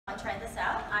try this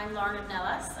out. I'm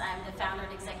Ornelas. I'm the founder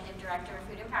and executive director of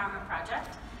Food Empowerment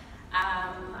Project.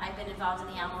 I've been involved in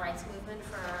the animal rights movement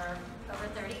for over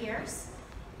 30 years.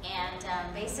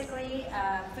 And basically,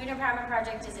 Food Empowerment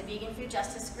Project is a vegan food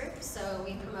justice group, so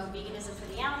we promote veganism for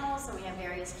the animals, and we have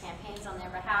various campaigns on their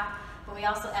behalf, but we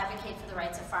also advocate for the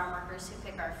rights of farm workers who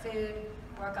pick our food,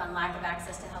 work on lack of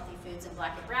access to healthy foods in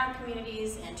Black and brown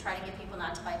communities, and try to get people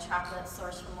not to buy chocolate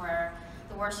sourced from where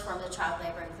the worst forms of child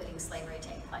labor, including slavery,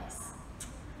 take place.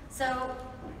 So,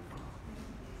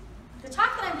 the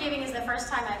talk that I'm giving is the first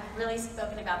time I've really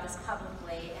spoken about this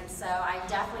publicly, and so I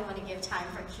definitely want to give time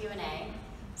for Q&A.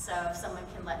 So if someone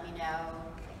can let me know,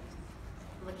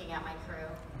 looking at my crew,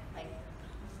 like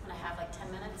when I have like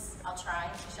 10 minutes, I'll try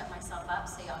to shut myself up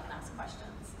so y'all can ask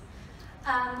questions.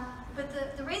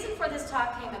 But the reason for this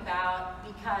talk came about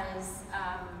because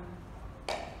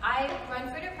I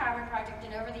run Food Empowerment Project,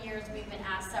 and over the years we've been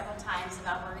asked several times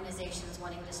about organizations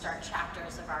wanting to start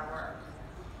chapters of our work.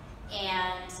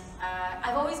 And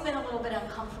I've always been a little bit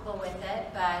uncomfortable with it,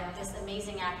 but this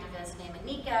amazing activist named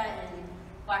Anika in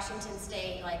Washington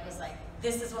State was like,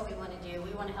 this is what we want to do,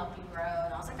 we want to help you grow.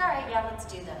 And I was like, all right, yeah, let's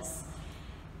do this.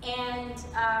 And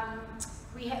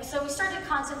so we started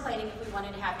contemplating if we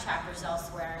wanted to have chapters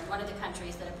elsewhere. And one of the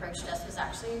countries that approached us was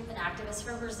actually an activist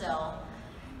from Brazil.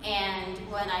 And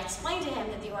when I explained to him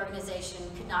that the organization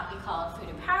could not be called Food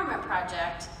Empowerment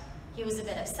Project, he was a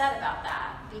bit upset about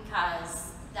that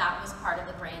because that was part of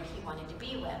the brand he wanted to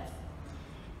be with.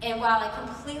 And while I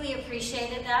completely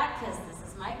appreciated that, because this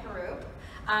is my group,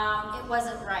 it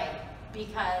wasn't right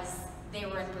because they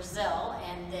were in Brazil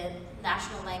and the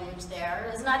national language there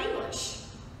is not English.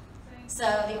 So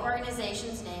the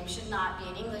organization's name should not be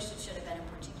in English, it should have been in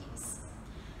Portuguese.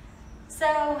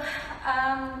 So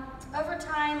over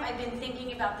time I've been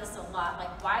thinking about this a lot,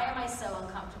 like why am I so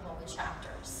uncomfortable with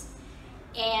chapters?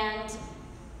 And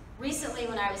recently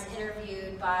when I was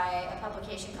interviewed by a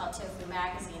publication called Tofu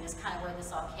Magazine is kind of where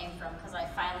this all came from, because I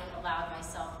finally allowed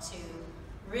myself to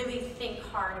really think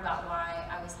hard about why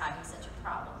I was having such a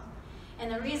problem. And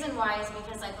the reason why is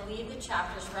because I believe that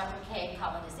chapters replicate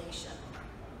colonization.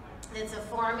 It's a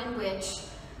form in which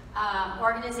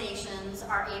organizations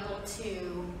are able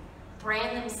to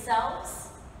brand themselves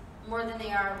more than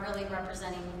they are really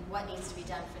representing what needs to be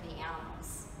done for the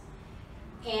animals.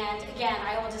 And again,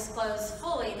 I will disclose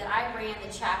fully that I ran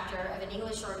the chapter of an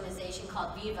English organization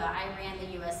called Viva. I ran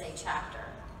the USA chapter.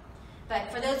 But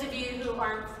for those of you who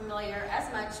aren't familiar as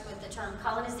much with the term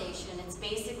colonization, it's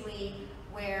basically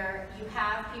where you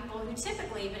have people who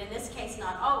typically, but in this case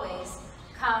not always,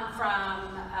 come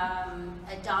from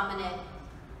a dominant,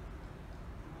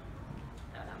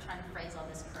 I'm trying to phrase all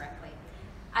this correctly.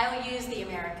 I will use the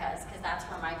Americas because that's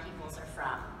where my peoples are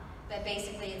from. But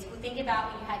basically, it's, think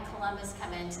about when you had Columbus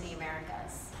come into the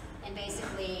Americas. And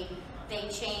basically, they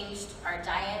changed our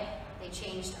diet, they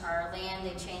changed our land,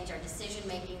 they changed our decision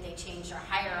making, they changed our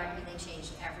hierarchy, they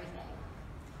changed everything.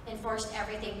 And forced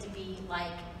everything to be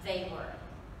like they were.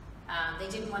 They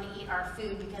didn't want to eat our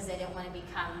food because they didn't want to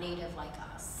become native like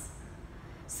us.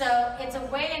 So it's a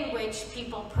way in which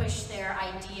people push their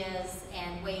ideas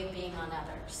and way of being on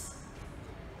others.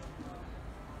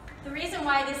 The reason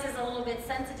why this is a little bit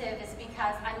sensitive is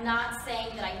because I'm not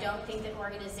saying that I don't think that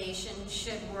organizations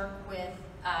should work with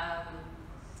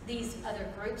these other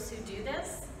groups who do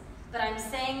this, but I'm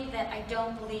saying that I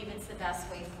don't believe it's the best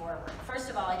way forward. First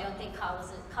of all, I don't think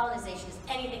colonization is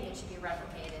anything that should be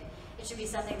replicated. It should be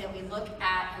something that we look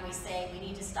at and we say we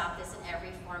need to stop this in every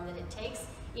form that it takes,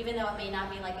 even though it may not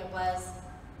be like it was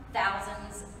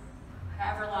thousands,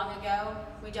 however long ago,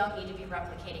 we don't need to be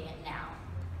replicating it now.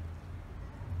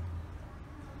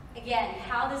 Again,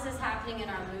 how this is happening in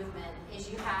our movement is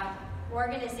you have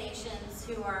organizations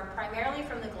who are primarily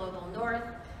from the global north,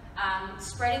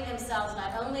 spreading themselves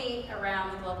not only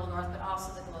around the global north, but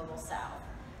also the global south.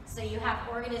 So you have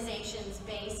organizations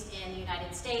based in the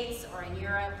United States or in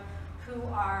Europe who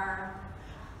are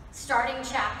starting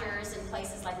chapters in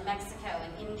places like Mexico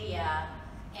and India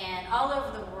and all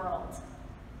over the world,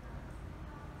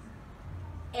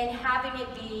 and having it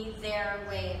be their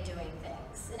way of doing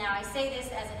things. Now, I say this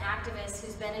as an activist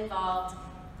who's been involved,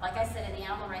 like I said, in the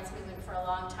animal rights movement for a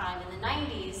long time. In the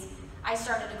 90s, I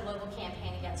started a global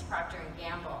campaign against Procter &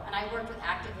 Gamble, and I worked with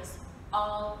activists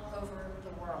all over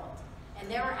the world. And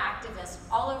there were activists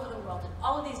all over the world in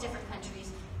all of these different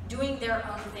countries doing their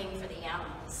own thing for the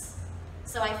animals.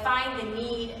 So I find the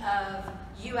need of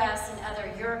US and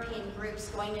other European groups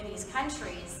going to these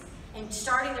countries and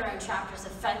starting their own chapters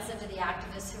offensive to the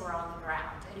activists who are on the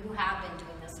ground and who have been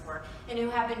doing this work, and who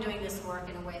have been doing this work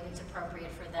in a way that's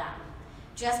appropriate for them.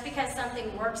 Just because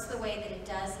something works the way that it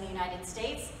does in the United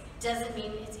States doesn't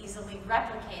mean it's easily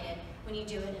replicated when you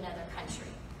do it in another country,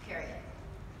 period.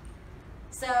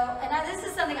 So, and this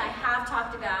is something I have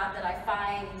talked about, that I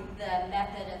find the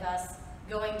method of us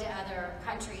going to other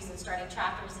countries and starting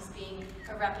chapters as being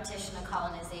a repetition of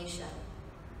colonization.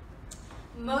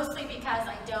 Mostly because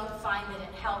I don't find that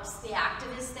it helps the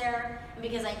activists there, and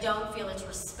because I don't feel it's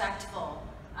respectful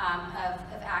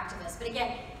of activists. But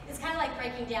again, it's kind of like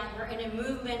breaking down. We're in a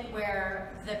movement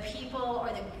where the people or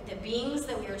the beings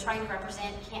that we are trying to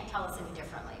represent can't tell us any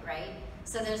differently, right?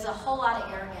 So there's a whole lot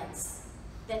of arrogance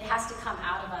that has to come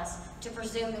out of us to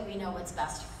presume that we know what's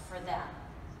best for them.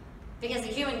 Because the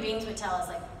human beings would tell us,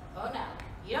 like, oh no,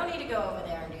 you don't need to go over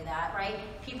there and do that, right?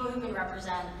 People who can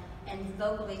represent and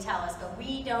vocally tell us, but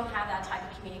we don't have that type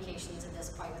of communications at this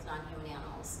point with non-human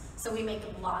animals. So we make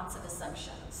lots of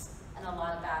assumptions, and a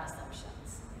lot of bad assumptions.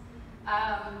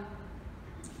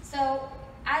 So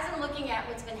as I'm looking at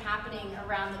what's been happening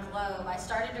around the globe, I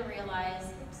started to realize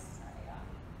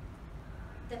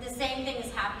that the same thing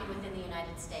is happening within the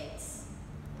United States.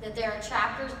 That there are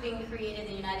chapters being created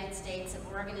in the United States of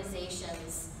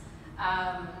organizations,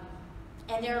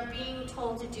 and they're being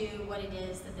told to do what it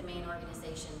is that the main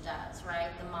organization does, right?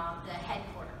 The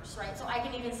headquarters, right? So I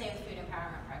can even say with the Food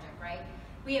Empowerment Project, right?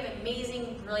 We have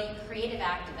amazing, brilliant, creative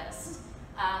activists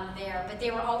there, but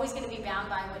they were always going to be bound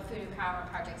by what Food Empowerment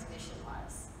Project's mission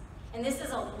was. And this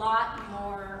is a lot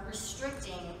more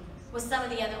restricting with some of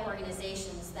the other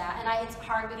organizations that, and it's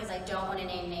hard because I don't want to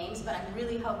name names, but I'm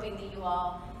really hoping that you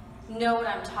all know what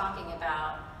I'm talking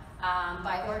about,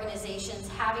 by organizations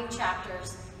having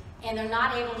chapters, and they're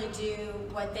not able to do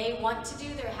what they want to do.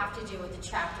 They have to do what the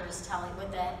chapter is telling,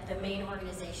 what the main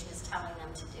organization is telling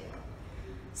them to do.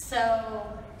 So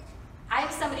I'm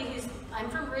somebody I'm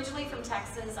originally from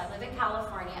Texas. I live in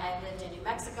California. I've lived in New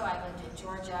Mexico. I've lived in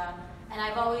Georgia. And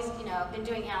I've always, been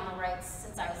doing animal rights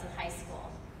since I was in high school.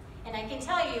 And I can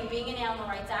tell you, being an animal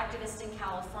rights activist in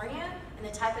California and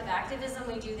the type of activism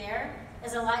we do there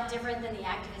is a lot different than the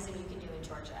activism you can do in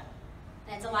Georgia.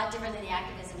 And it's a lot different than the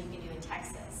activism you can do in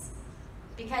Texas,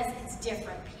 because it's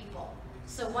different people.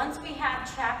 So once we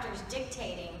have chapters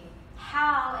dictating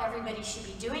how everybody should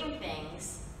be doing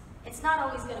things, it's not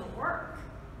always going to work.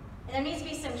 And there needs to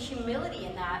be some humility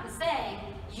in that, and saying,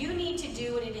 you need to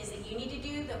do what it is that you need to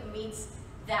do that meets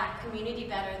that community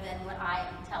better than what I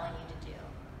am telling you to do.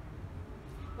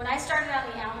 When I started out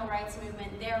in the animal rights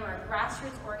movement, there were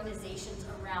grassroots organizations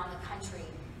around the country.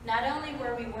 Not only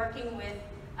were we working with,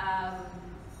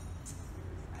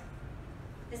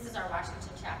 this is our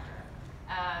Washington chapter,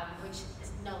 which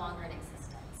is no longer in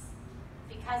existence.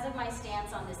 Because of my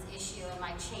stance on this issue and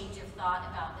my change of thought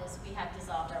about this, we have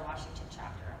dissolved our Washington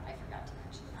chapter. I forgot to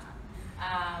mention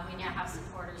that. We now have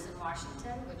supporters in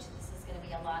Washington, which this is going to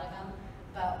be a lot of them,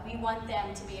 but we want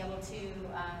them to be able to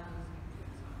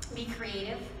be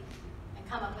creative and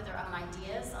come up with their own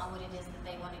ideas on what it is that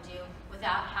they want to do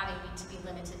without having to be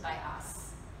limited by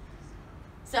us.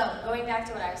 So, going back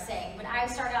to what I was saying, when I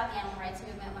started out the animal rights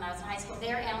movement when I was in high school,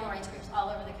 there are animal rights groups all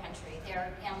over the country. There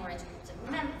are animal rights groups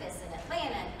in Memphis and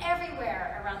Atlanta and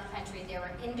everywhere around the country. There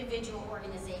were individual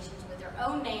organizations with their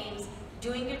own names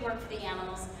doing good work for the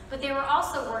animals, but they were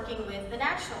also working with the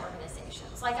national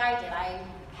organizations, like I did. I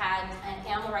had an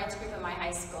animal rights group in my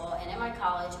high school and in my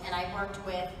college, and I worked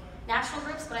with national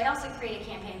groups, but I also created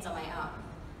campaigns on my own.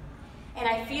 And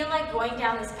I feel like going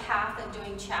down this path of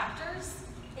doing chapters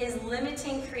is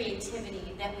limiting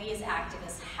creativity that we as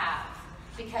activists have,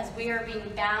 because we are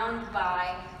being bound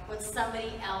by what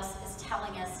somebody else is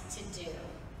telling us to do.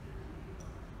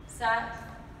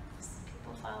 Does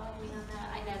people follow me on that?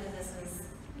 I know that this is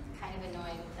kind of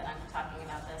annoying that I'm talking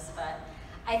about this, but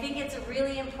I think it's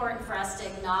really important for us to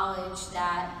acknowledge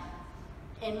that,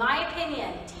 in my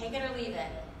opinion, take it or leave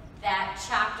it, that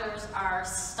chapters are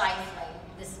stifling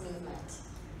this movement.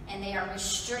 And they are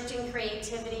restricting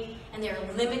creativity, and they're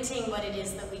limiting what it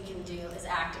is that we can do as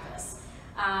activists.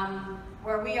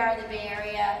 Where we are in the Bay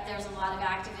Area, there's a lot of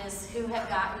activists who have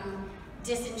gotten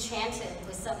disenchanted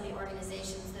with some of the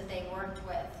organizations that they worked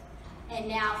with, and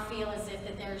now feel as if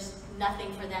that there's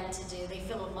nothing for them to do. They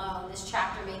feel alone. This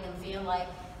chapter made them feel like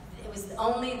it was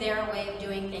only their way of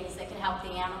doing things that could help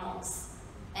the animals,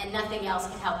 and nothing else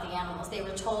could help the animals. They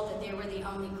were told that they were the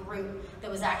only group that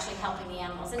was actually helping the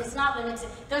animals. And it's not limited.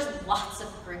 There's lots of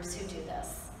groups who do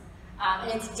this.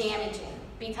 And it's damaging,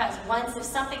 because if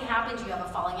something happens, you have a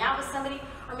falling out with somebody,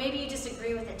 or maybe you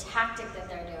disagree with the tactic that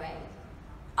they're doing,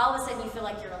 all of a sudden you feel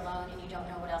like you're alone and you don't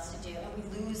know what else to do.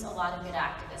 And we lose a lot of good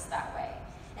activists that way.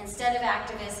 Instead of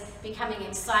activists becoming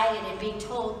excited and being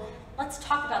told, let's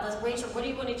talk about this. Rachel, what do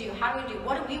you want to do? How do we do?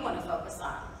 What do we want to focus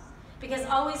on? Because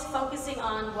always focusing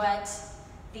on what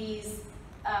these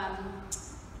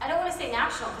I don't want to say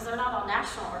national, because they're not all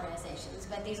national organizations,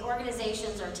 but these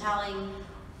organizations are telling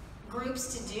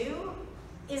groups to do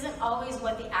isn't always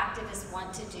what the activists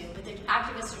want to do, but the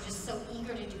activists are just so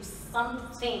eager to do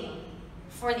something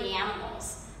for the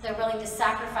animals. They're willing to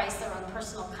sacrifice their own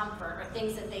personal comfort or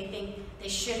things that they think they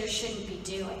should or shouldn't be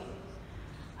doing.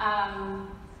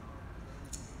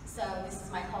 So this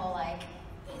is my whole, like,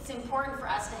 it's important for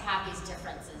us to have these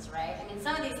differences, right? I mean,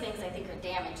 some of these things I think are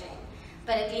damaging,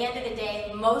 but at the end of the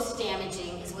day, most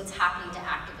damaging is what's happening to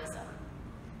activism.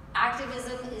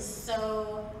 Activism is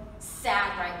so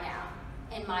sad right now,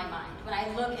 in my mind. When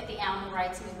I look at the animal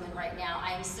rights movement right now,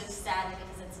 I am so sad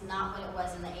because it's not what it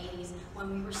was in the 80s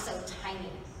when we were so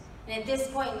tiny. And at this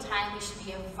point in time, we should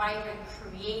be a vibrant,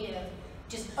 creative,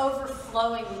 just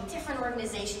overflowing with different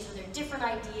organizations with their different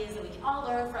ideas that we can all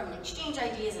learn from and exchange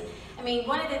ideas. And I mean,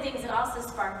 one of the things that also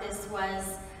sparked this was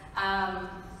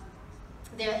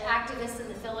the activists in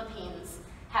the Philippines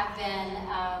have been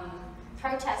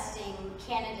protesting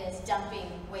Canada's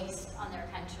dumping waste on their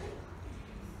country.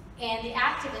 And the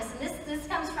activists, and this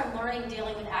comes from learning,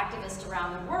 dealing with activists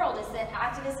around the world, is that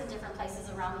activists in different places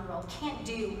around the world can't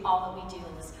do all that we do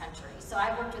in this country. So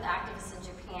I've worked with activists in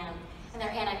Japan, and their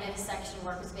anti-vivisection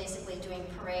work was basically doing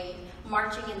parade,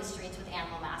 marching in the streets with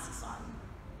animal masks on,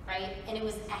 right? And it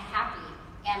was a happy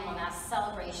animal mask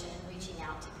celebration and reaching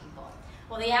out to people.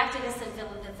 Well, the activists in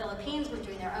the Philippines were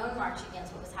doing their own march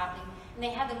against what was happening, and they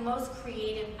had the most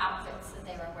creative outfits that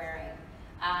they were wearing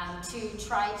to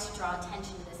try to draw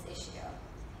attention to this issue.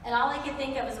 And all I can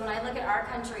think of is when I look at our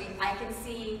country, I can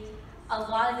see a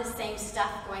lot of the same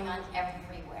stuff going on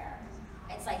everywhere.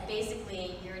 It's like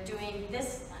basically you're doing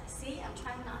this. See, I'm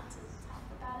trying not to talk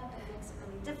about it, but it makes it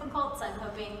really difficult, so I'm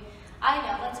hoping, I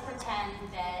know, let's pretend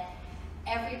that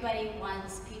everybody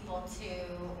wants people to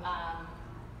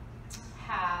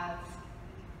have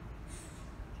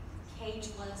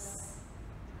cageless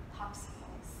popsicles.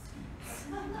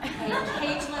 And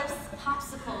cageless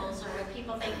popsicles are what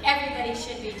people think everybody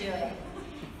should be doing.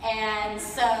 And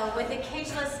so with the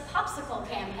cageless popsicle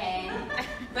campaign,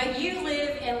 but you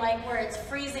live in like where it's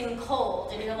freezing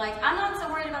cold, and you're like, I'm not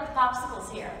so worried about the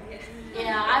popsicles here. You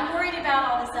know, I'm worried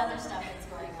about all this other stuff that's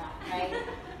going on, right?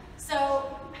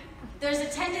 So there's a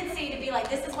tendency to be like,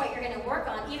 this is what you're going to work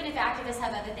on, even if activists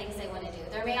have other things they want to do.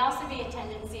 There may also be a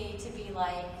tendency to be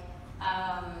like,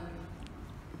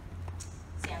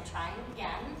 see, I'm trying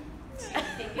again to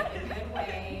think of a good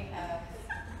way of,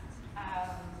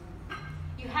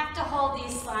 you have to hold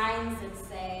these signs that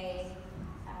say,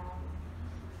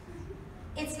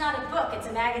 it's not a book, it's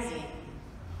a magazine.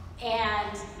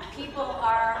 And people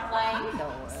are like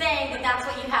saying that that's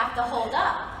what you have to hold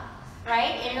up,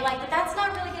 right? And you're like, but that's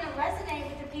not really going to resonate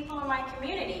with the people in my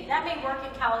community. That may work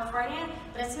in California,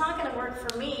 but it's not going to work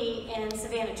for me in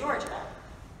Savannah, Georgia,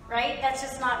 right? That's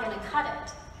just not going to cut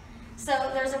it.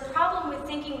 So there's a problem with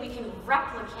thinking we can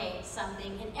replicate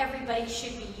something and everybody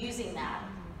should be using that.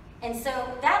 And so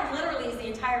that literally is the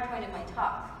entire point of my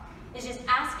talk, is just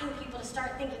asking people to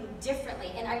start thinking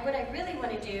differently. And what I really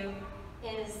want to do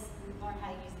is learn how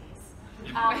to use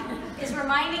these, is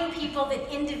reminding people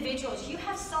that individuals, you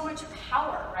have so much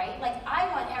power, right? Like, I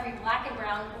want every black and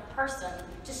brown person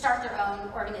to start their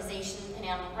own organization in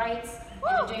animal rights,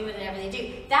 and to do whatever they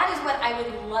do. That is what I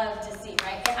would love to see,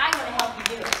 right? And I want to help you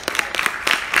do it.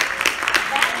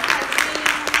 That is my dream,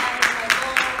 that is my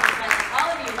goal. It's like, all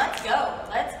of you, let's go,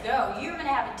 let's go. You're going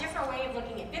to have a different way of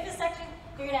looking at vivisection.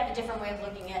 You're going to have a different way of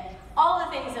looking at all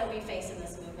the things that we face in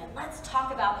this movement. Let's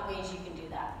talk about the ways you can do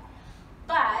that.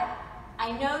 But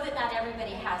I know that not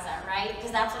everybody has that, right?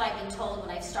 Because that's what I've been told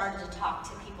when I've started to talk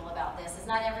to people about this, is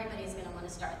not everybody's going to want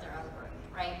to start their own group,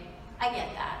 right? I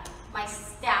get that. My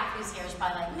staff who's here is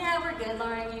probably like, nah, we're good,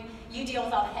 Lauren. You deal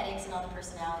with all the headaches and all the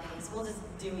personalities. We'll just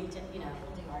do each, we'll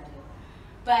do our do.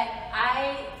 But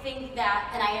I think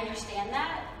that, and I understand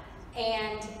that,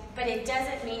 but it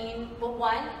doesn't mean, well,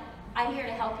 one, I'm here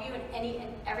to help you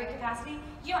in every capacity.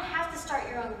 You don't have to start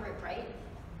your own group, right?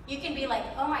 You can be like,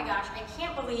 oh my gosh, I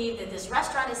can't believe that this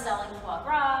restaurant is selling foie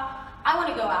gras. I want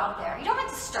to go out there. You don't have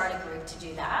to start a group to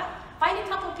do that. Find a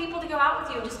couple people to go out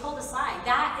with you and just hold a sign.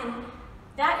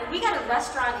 We got a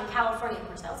restaurant in California, of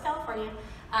course that was California,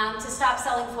 to stop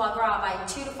selling foie gras by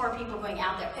 2 to 4 people going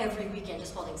out there every weekend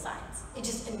just holding signs. It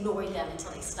just annoyed them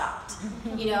until they stopped.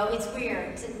 It's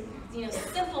weird.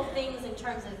 Simple things in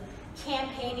terms of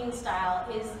campaigning style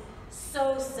is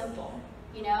so simple,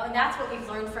 and that's what we've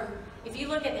learned from, if you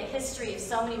look at the history of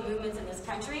so many movements in this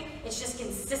country, it's just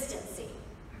consistency.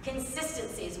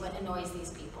 Consistency is what annoys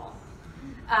these people.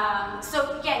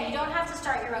 So again, you don't have to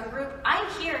start your own group. I'm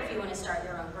here if you want to start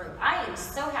your own group. I am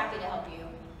so happy to help you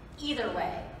either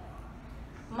way.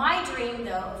 My dream,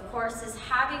 though, of course, is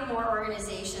having more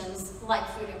organizations like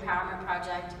Food Empowerment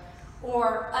Project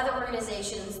or other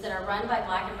organizations that are run by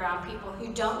Black and brown people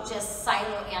who don't just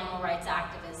silo animal rights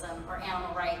activism or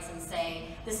animal rights and say,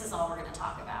 this is all we're going to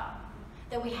talk about.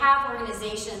 That we have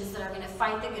organizations that are going to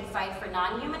fight the good fight for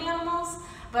non-human animals,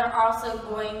 but are also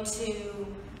going to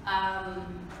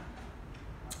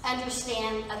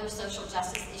understand other social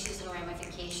justice issues and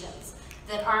ramifications,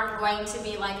 that aren't going to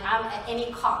be like, I'm at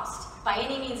any cost, by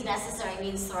any means necessary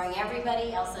means throwing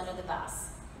everybody else under the bus.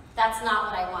 That's not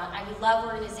what I want. I would love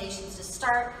organizations to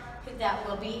start that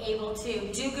will be able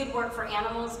to do good work for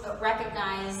animals, but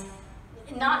recognize,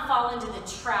 not fall into the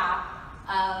trap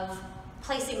of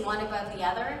placing one above the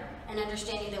other and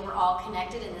understanding that we're all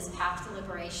connected in this path to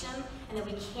liberation and that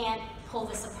we can't pull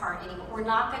this apart anymore. We're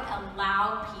not going to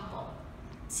allow people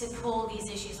to pull these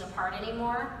issues apart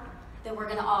anymore, that we're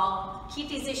going to all keep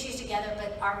these issues together,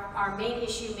 but our main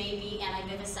issue may be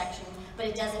anti-vivisection, but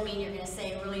it doesn't mean you're going to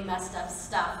say really messed up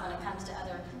stuff when it comes to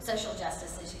other social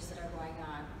justice issues that are going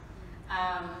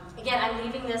on. Again, I'm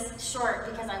leaving this short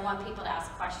because I want people to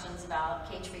ask questions about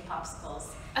cage-free popsicles.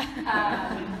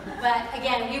 But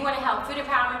again, we want to help. Food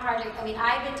Empowerment Project, I mean,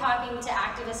 I've been talking to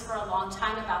activists for a long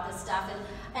time about this stuff,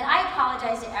 and I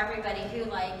apologize to everybody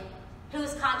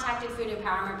who's contacted Food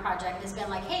Empowerment Project and has been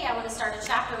like, hey, I want to start a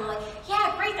chapter, and we're like,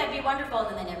 yeah, great, that'd be wonderful,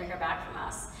 and then they never hear back from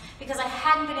us. Because I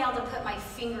hadn't been able to put my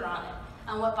finger on it,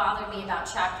 on what bothered me about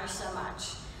chapters so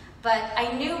much. But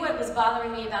I knew what was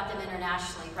bothering me about them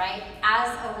internationally, right? As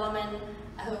a woman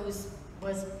whose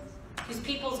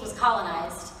peoples was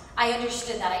colonized, I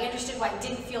understood that. I understood why it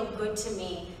didn't feel good to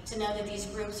me to know that these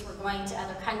groups were going to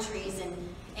other countries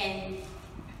and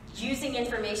using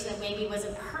information that maybe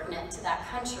wasn't pertinent to that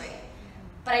country.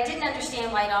 But I didn't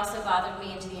understand why it also bothered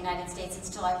me into the United States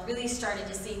until I really started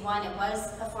to see, one, it was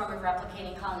a form of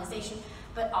replicating colonization,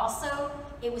 but also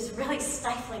it was really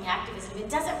stifling activism.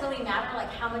 It doesn't really matter like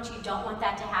how much you don't want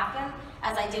that to happen,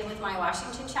 as I did with my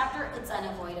Washington chapter, it's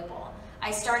unavoidable.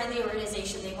 I started the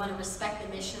organization, they want to respect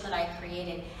the mission that I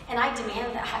created, and I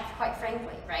demand that, quite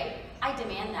frankly, right? I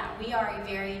demand that. We are a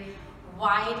very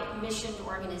wide missioned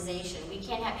organization. We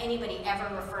can't have anybody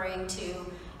ever referring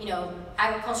to, you know,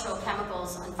 agricultural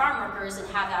chemicals on farm workers and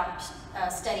have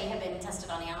that study have been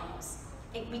tested on animals.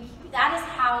 That is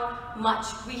how much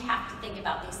we have to think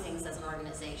about these things as an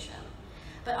organization.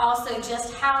 But also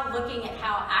just how looking at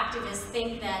how activists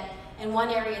think that in one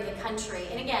area of the country,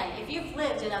 and again, if you've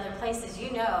lived in other places,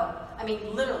 you know, I mean,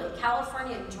 literally,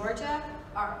 California and Georgia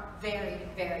are very,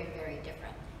 very, very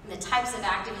different. And the types of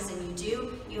activism you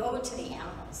do, you owe it to the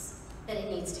animals that it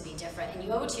needs to be different. And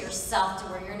you owe it to yourself to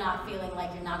where you're not feeling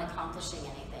like you're not accomplishing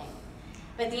anything.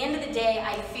 But at the end of the day,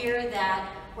 I fear that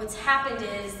what's happened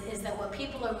is that what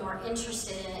people are more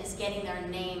interested in is getting their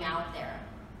name out there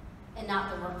and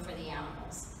not the work for the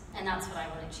animals. And that's what I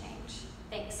want to change.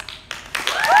 Thanks.